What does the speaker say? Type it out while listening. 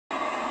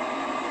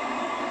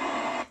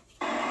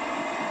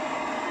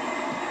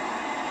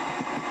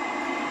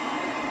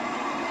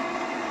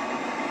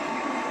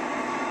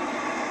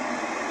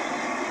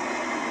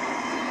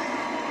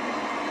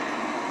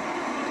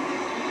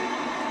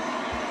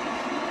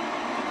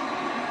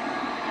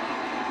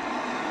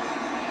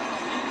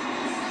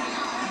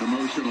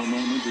emotional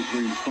moment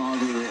between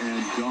father and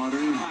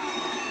daughter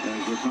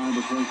as the time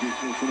approaches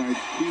for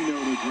tonight's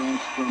keynote address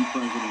from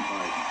President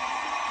Biden.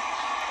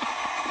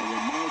 A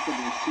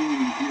remarkable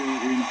scene here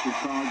in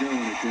Chicago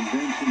in a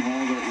convention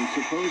hall that was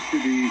supposed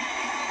to be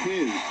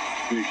his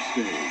big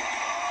stage.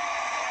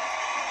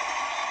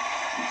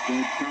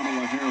 Instead,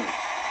 Kamala Harris,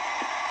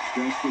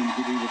 destined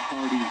to be the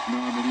party's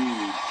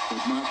nominee,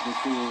 but not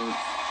before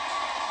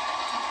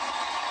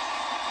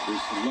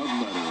this love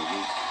letter,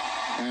 this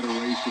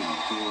adoration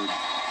toward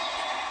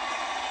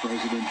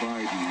President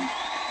Biden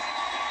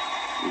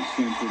is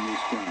sent from this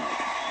crowd.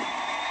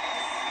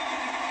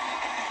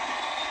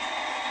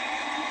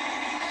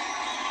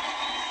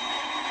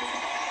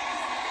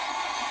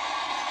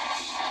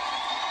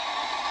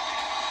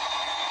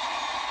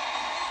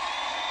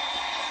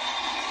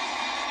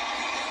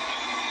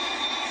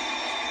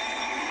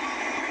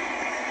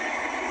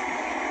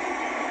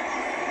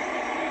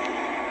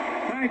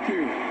 Thank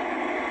you.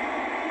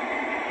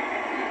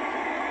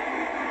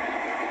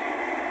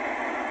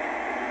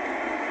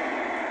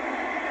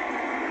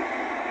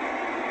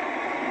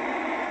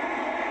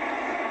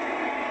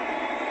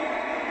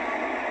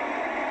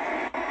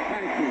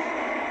 Thank you.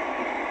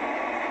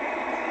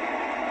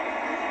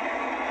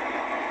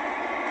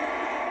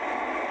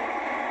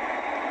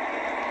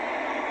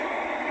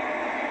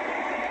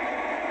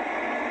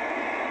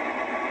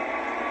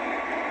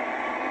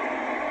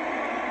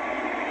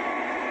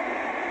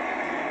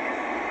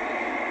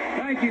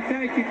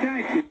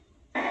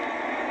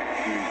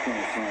 Being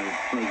felt by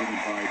President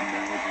Biden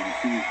now as he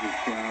sees this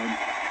crowd.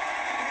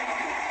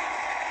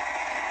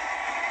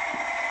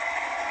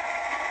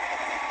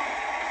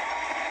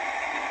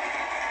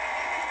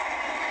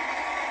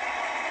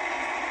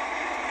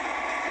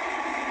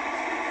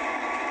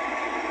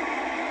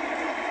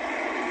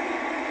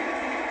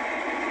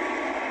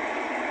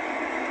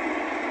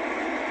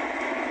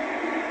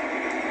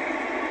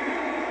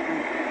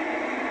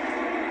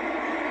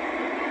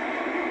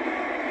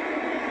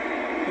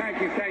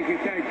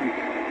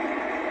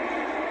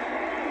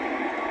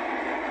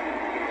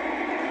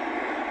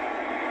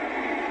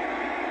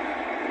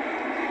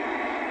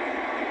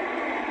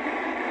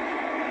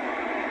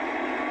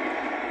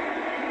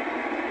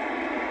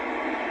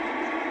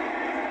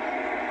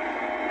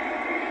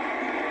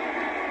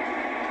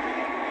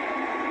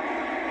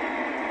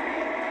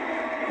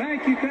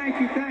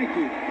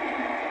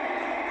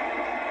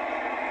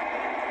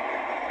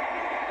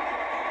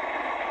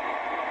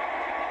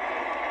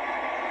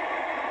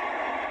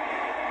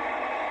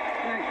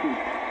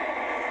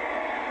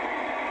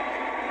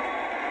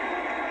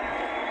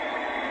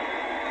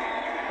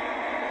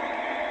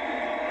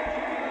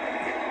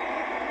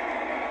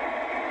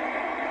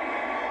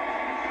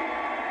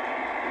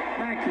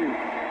 Thank you.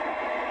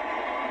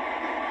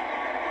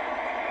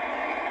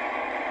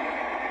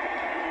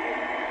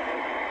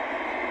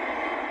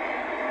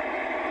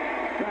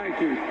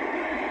 Thank you.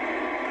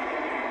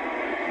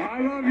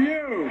 I love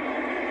you.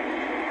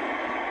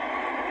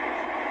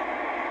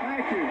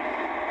 Thank you.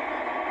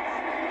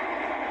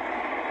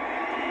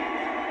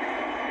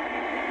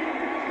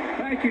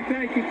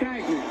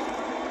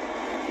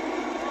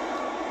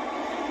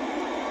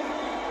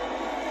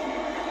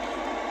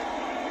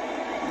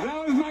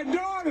 That was my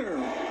daughter.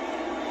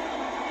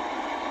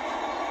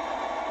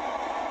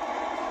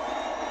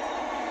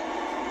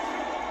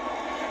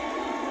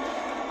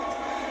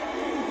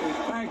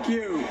 Thank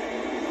you.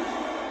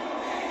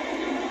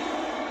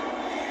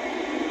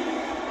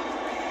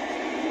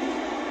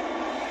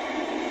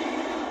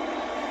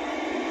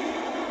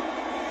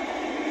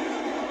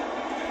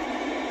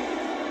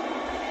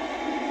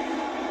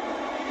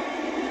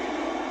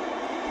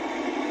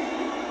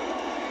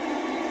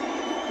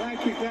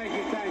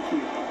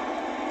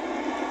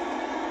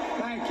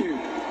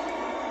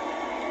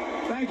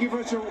 Thank you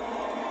for so.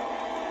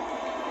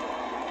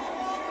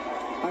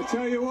 I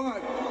tell you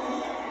what.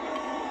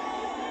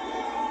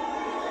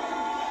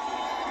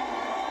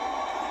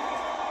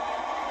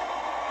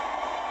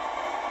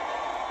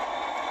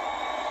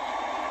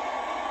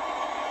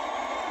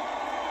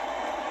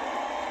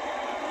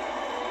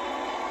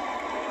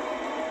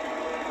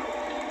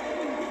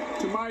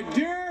 To my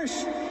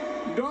dearest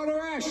daughter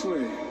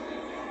Ashley,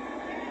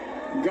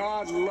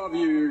 God love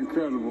you, you're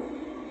incredible.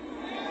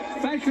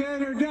 Thanks for the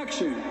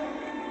introduction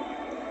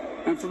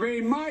and for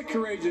being my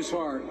courageous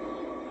heart,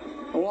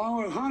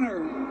 along with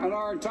Hunter and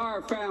our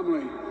entire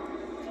family,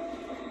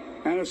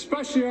 and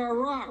especially our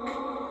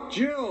rock,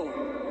 Jill.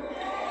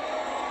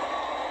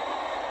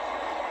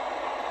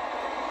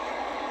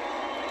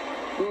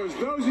 For as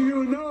those of you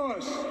who know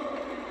us,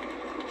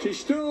 she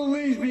still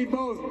leaves me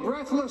both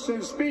breathless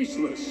and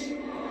speechless.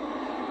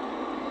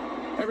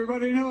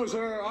 Everybody knows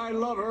her. I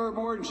love her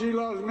more than she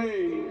loves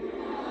me.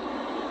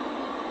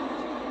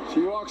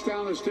 She walks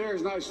down the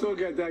stairs and I still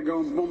get that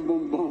going boom,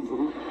 boom,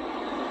 boom.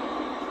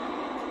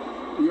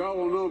 You all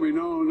will know me.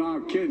 No,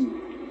 I'm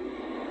kidding.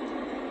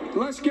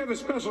 Let's give a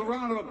special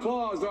round of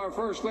applause to our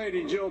First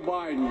Lady, Jill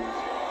Biden.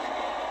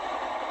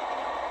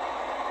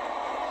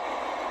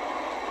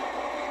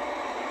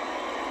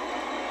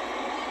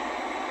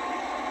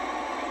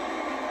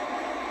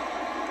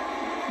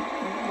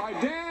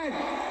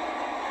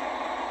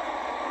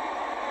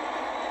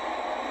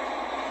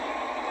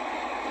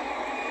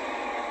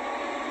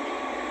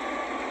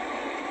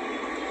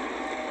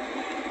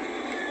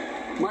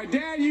 My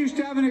dad used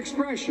to have an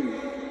expression,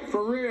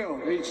 for real.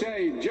 He'd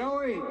say,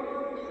 Joey,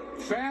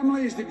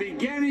 family is the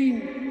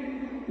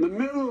beginning, the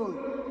middle,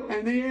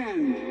 and the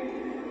end.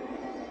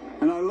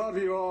 And I love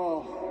you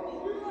all.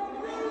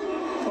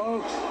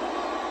 Folks.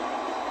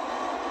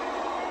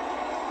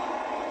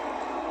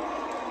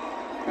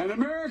 And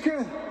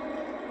America,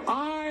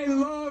 I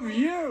love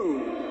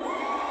you.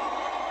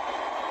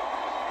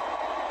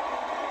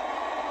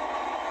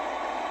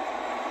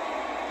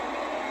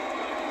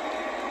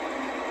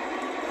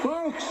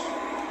 Folks,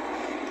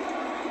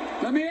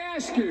 let me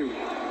ask you.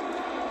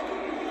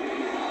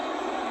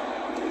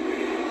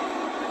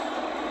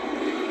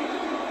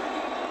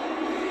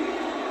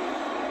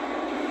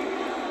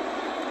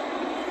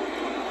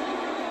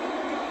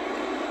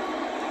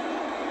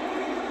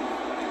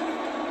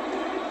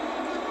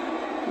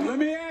 Let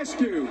me ask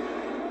you,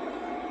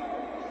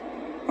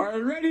 are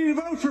you ready to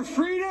vote for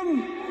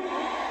freedom?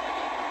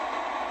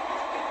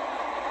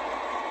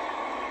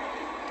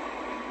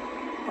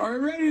 Are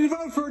you ready to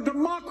vote for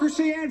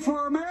democracy and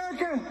for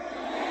America?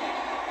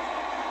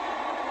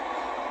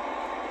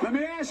 Let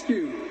me ask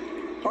you,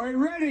 are you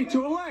ready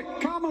to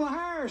elect Kamala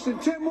Harris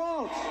and Tim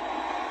Walz,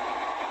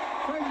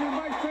 President and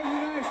Vice President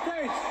of the United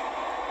States?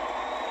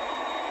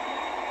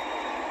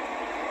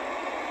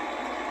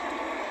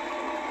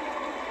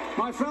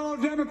 My fellow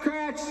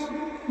Democrats,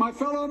 my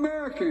fellow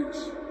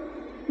Americans,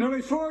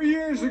 nearly 4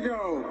 years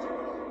ago,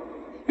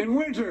 in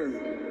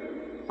winter,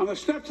 on the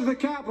steps of the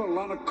Capitol,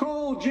 on a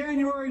cold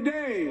January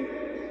day,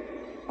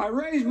 I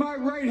raised my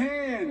right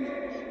hand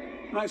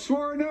and I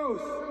swore an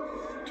oath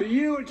to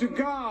you and to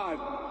God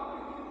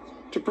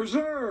to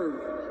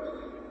preserve,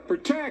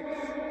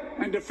 protect,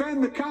 and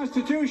defend the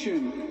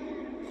Constitution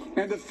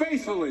and to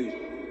faithfully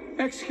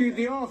execute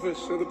the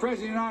office of the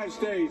President of the United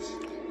States.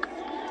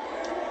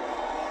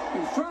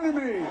 In front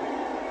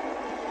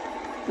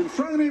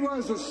of me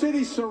was a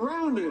city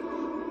surrounded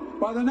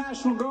by the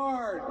National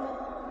Guard.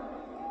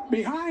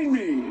 Behind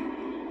me,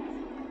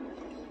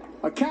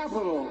 a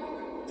Capitol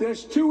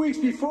just 2 weeks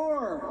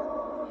before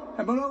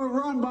had been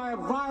overrun by a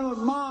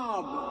violent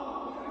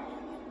mob.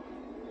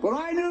 But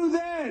I knew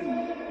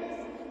then,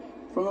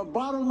 from the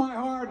bottom of my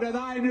heart, that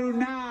I knew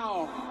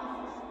now,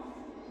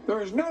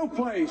 there is no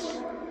place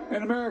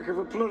in America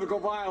for political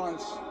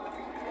violence.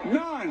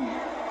 None.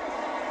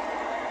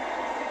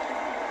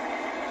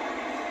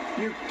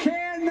 You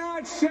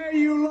cannot say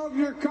you love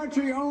your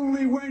country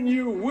only when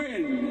you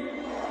win.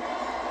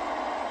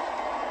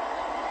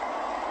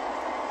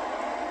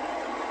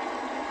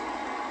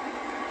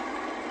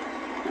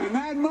 In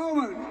that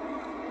moment,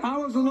 I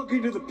wasn't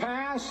looking to the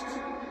past.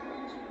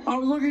 I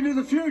was looking to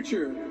the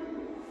future.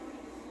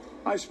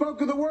 I spoke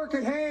of the work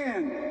at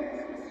hand,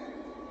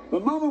 the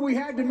moment we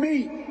had to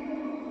meet.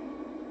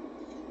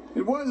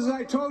 It was, as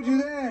I told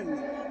you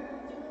then,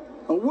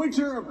 a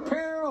winter of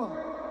peril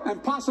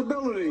and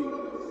possibility.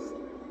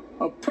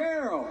 Of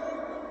peril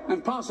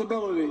and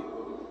possibility.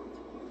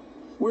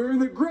 We're in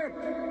the grip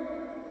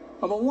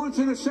of a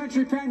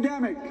once-in-a-century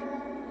pandemic,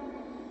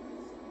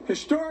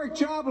 historic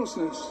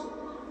joblessness,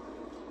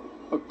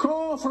 a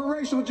call for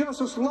racial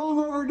justice long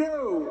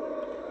overdue,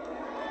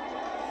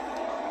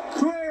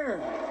 clear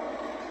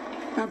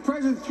and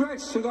present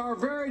threats to our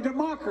very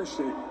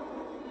democracy.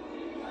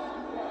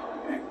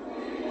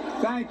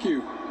 Thank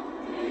you.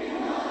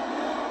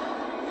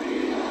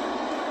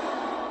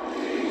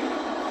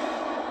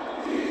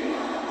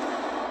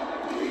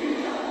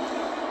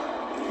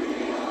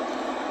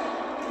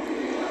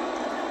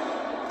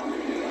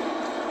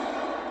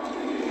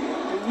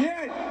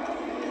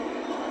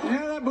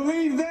 I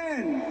believed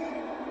then,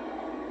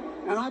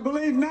 and I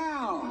believe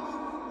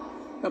now,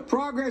 that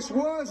progress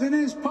was and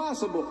is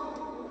possible.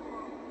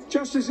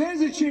 Justice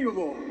is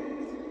achievable,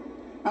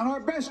 and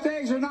our best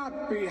days are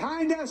not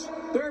behind us,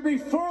 they're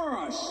before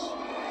us.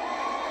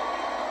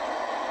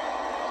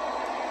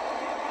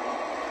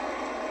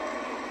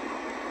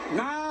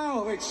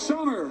 Now it's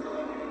summer,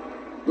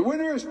 the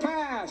winter has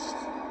passed,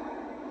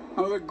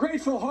 and with a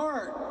grateful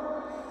heart,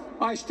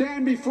 I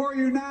stand before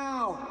you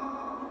now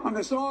on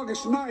this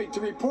August night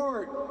to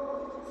report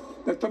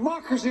that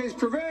democracy has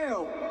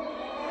prevailed.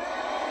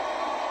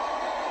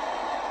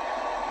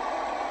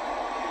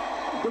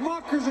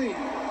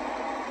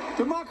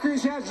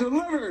 Democracy has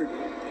delivered.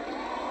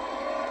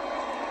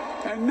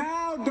 And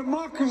now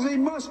democracy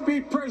must be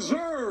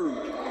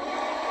preserved.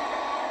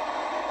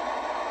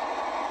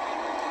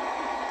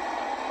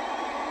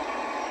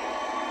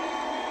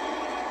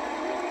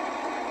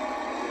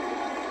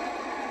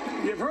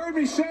 You've heard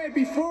me say it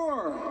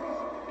before.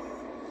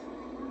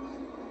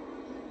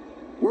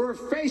 We're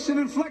facing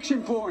an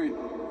inflection point.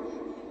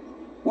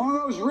 One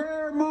of those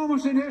rare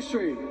moments in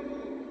history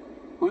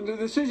when the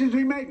decisions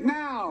we make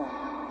now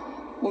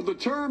will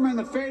determine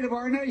the fate of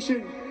our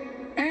nation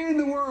and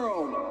the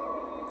world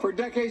for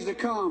decades to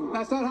come.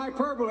 That's not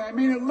hyperbole, I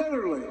mean it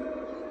literally.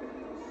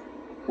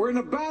 We're in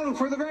a battle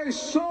for the very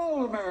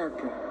soul of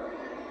America.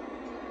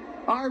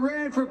 I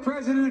ran for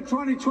president in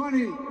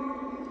 2020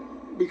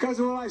 because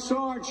of what I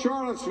saw in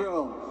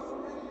Charlottesville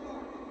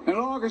in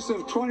August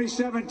of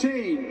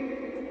 2017.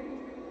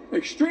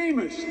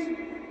 Extremists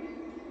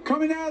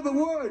coming out of the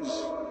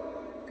woods,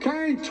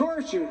 carrying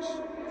torches,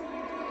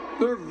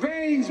 their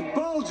veins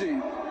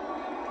bulging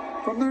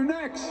from their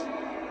necks,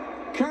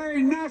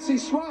 carrying Nazi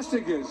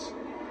swastikas,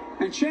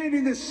 and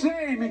chanting the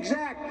same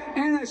exact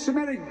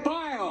anti-Semitic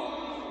bile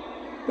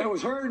that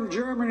was heard in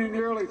Germany in the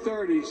early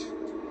 30s.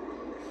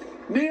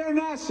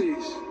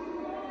 Neo-Nazis,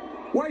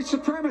 white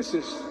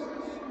supremacists,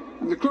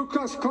 and the Ku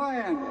Klux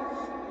Klan,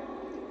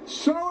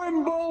 so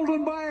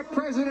emboldened by a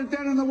president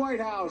then in the White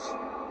House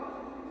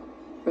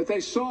that they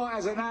saw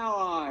as an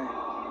ally.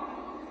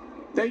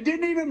 They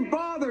didn't even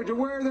bother to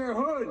wear their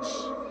hoods.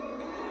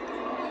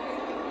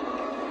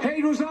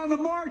 Hate was on the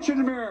march in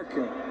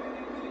America.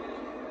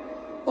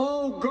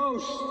 Old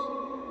ghosts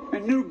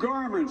and new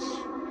garments,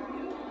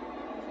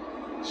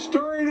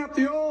 stirring up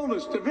the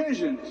oldest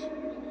divisions,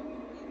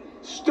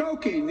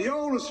 stoking the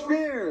oldest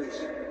fears,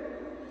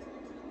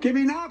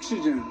 giving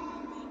oxygen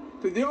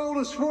to the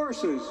oldest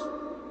forces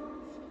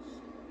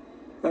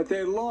that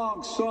they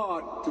long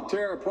sought to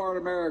tear apart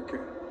America.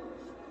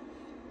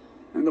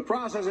 In the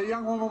process, a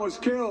young woman was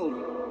killed.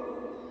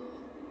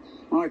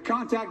 When I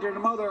contacted her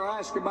mother, I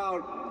asked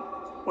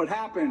about what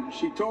happened.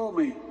 She told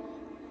me.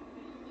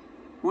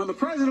 When the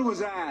president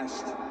was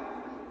asked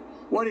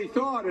what he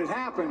thought had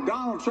happened,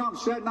 Donald Trump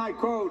said, and I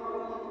quote,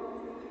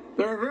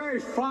 "There are very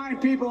fine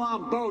people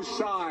on both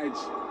sides.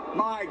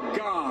 My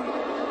God."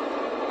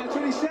 That's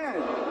what he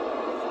said.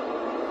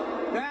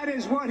 That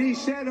is what he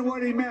said and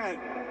what he meant.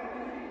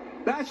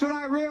 That's when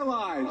I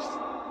realized,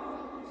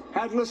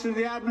 had listened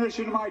to the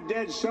admonition of my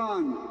dead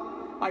son,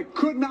 I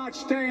could not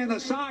stay in the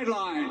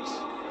sidelines.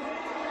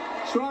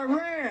 So I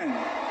ran.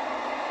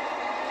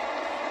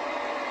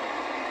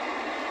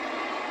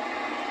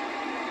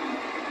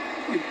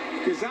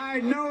 Because I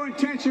had no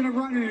intention of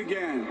running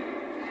again.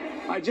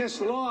 I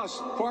just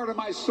lost part of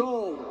my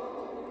soul.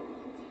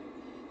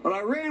 But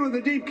I ran with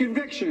a deep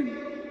conviction.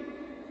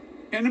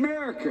 In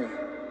America,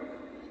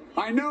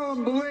 I know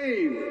and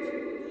believe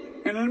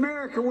in an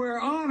America where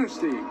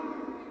honesty,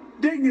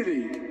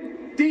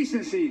 dignity,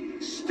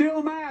 decency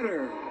still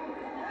matter.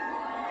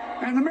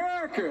 An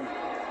America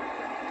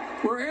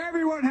where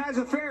everyone has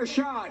a fair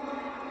shot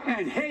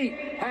and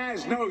hate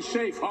has no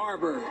safe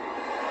harbor.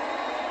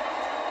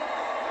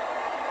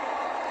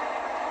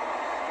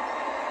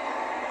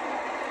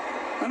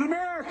 An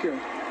America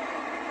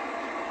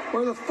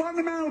where the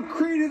fundamental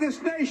creed of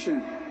this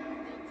nation,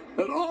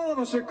 that all of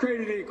us are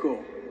created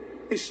equal,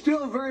 is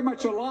still very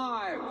much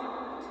alive.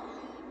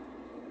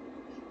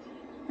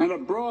 And a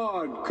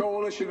broad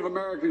coalition of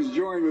Americans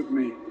joined with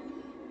me.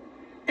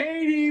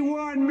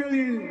 81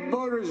 million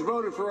voters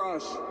voted for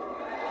us.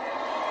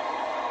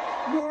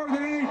 More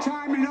than any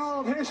time in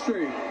all of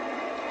history.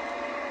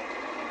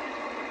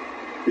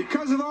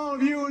 Because of all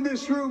of you in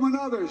this room and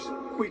others,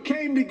 we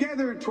came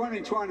together in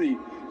 2020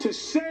 to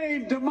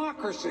save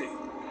democracy.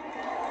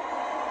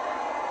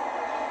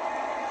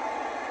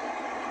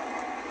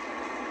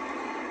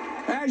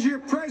 As your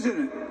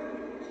president,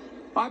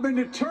 I've been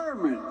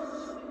determined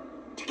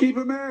to keep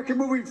America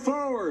moving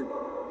forward,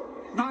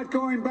 not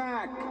going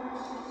back.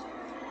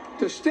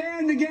 To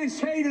stand against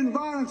hate and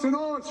violence in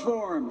all its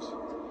forms.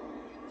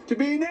 To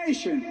be a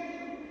nation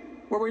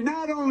where we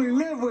not only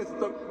live with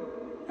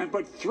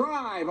but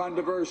thrive on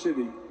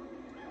diversity.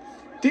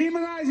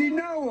 Demonizing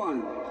no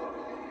one,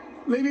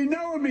 leaving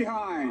no one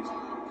behind,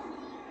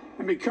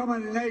 and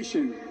becoming the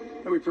nation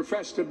that we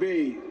profess to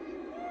be.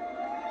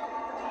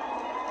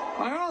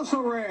 I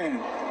also ran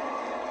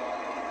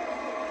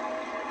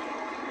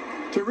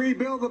to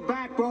rebuild the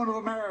backbone of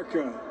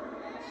America,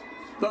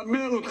 the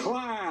middle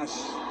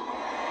class.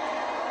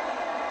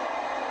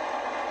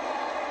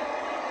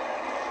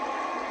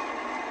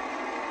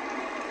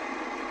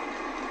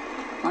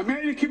 I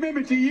made a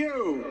commitment to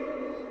you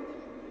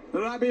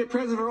that I'd be a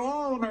president for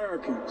all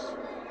Americans,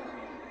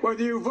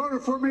 whether you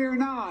voted for me or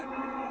not.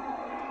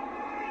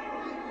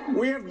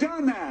 We have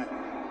done that.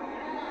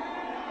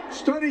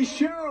 Studies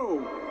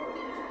show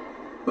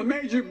the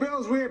major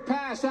bills we have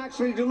passed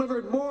actually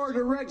delivered more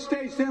to red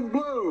states than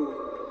blue.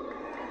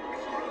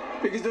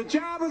 Because the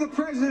job of the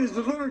president is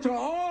to deliver to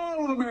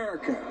all of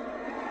America.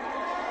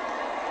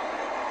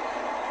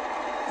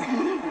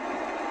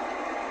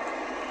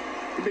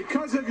 And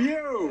because of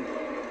you,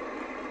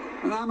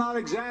 and I'm not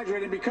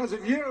exaggerating, because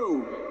of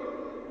you,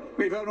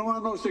 we've had one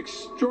of the most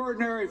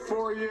extraordinary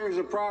 4 years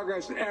of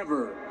progress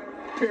ever,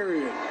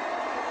 period.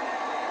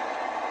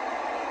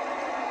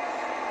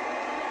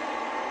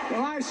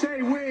 When I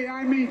say we,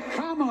 I mean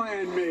Kamala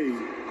and me.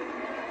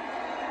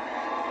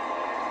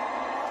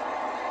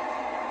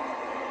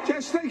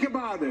 Just think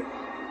about it.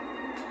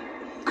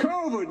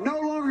 COVID no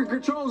longer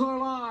controls our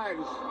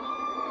lives.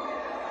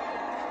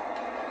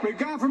 We've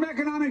gone from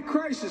economic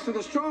crisis to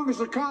the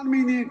strongest economy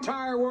in the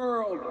entire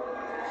world.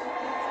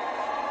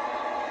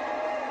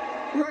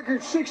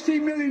 Record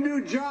 16 million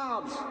new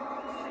jobs.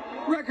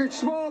 Record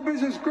small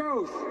business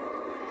growth.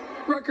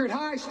 record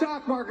high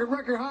stock market,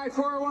 record high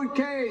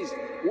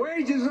 401ks,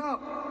 wages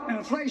up, and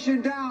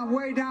inflation down,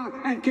 way down,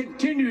 and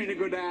continuing to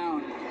go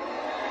down.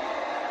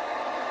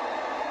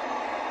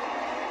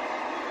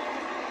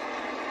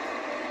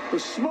 The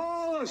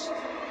smallest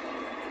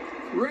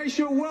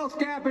racial wealth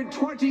gap in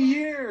 20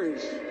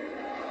 years.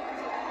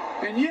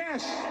 And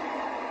yes,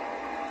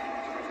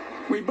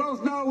 we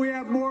both know we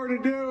have more to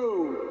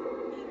do,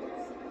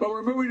 but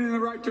we're moving in the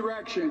right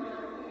direction.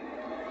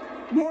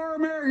 More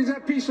Americans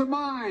have peace of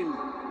mind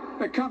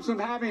that comes from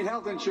having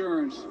health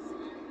insurance.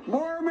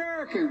 More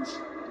Americans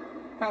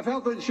have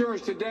health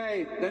insurance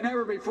today than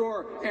ever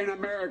before in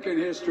American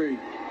history.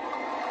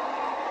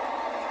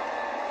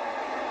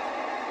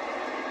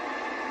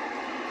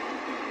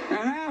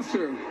 And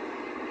after,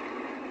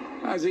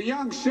 as a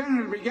young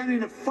senator beginning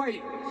to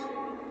fight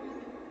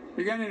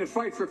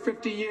for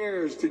 50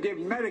 years to give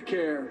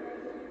Medicare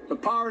the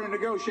power to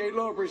negotiate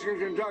low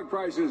prescription drug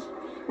prices,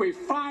 we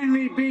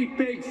finally beat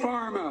Big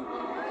Pharma.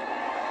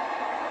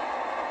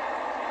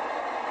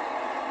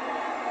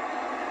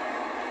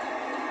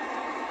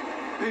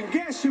 And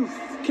guess who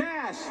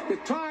cast the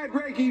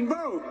tie-breaking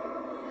vote?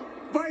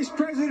 Vice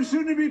President,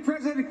 soon-to-be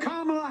President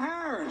Kamala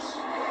Harris.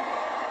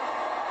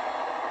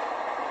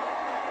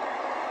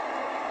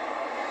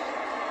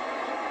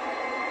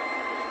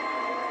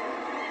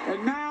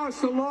 And now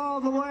it's the law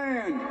of the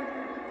land.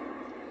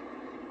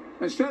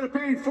 Instead of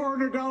paying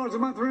 $400 a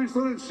month for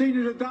insulin,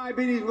 seniors with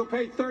diabetes will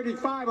pay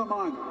 $35 a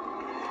month.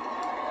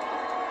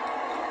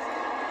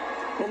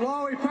 The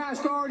law we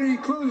passed already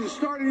includes,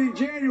 starting in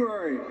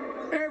January,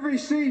 every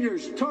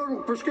senior's total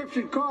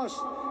prescription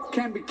cost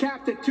can be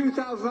capped at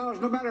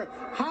 $2,000 no matter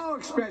how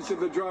expensive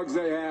the drugs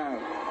they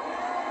have.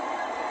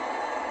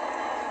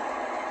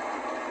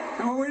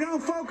 And what we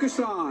don't focus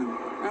on,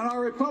 and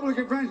our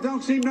Republican friends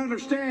don't seem to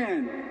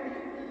understand,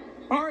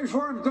 our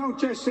reforms don't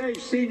just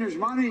save seniors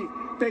money,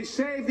 they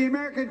save the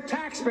American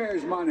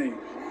taxpayers money.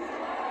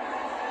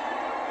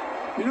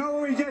 You know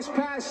what we just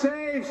passed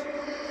saves?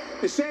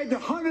 It saved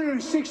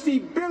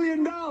 $160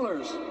 billion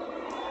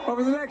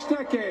over the next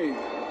decade.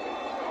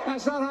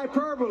 That's not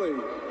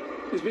hyperbole.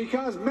 It's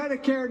because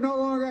Medicare no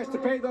longer has to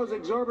pay those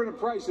exorbitant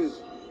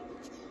prices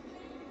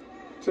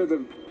to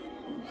the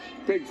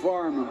Big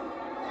Pharma.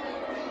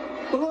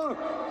 But look,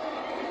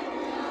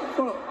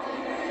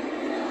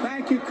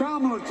 thank you,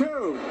 Kamala,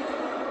 too.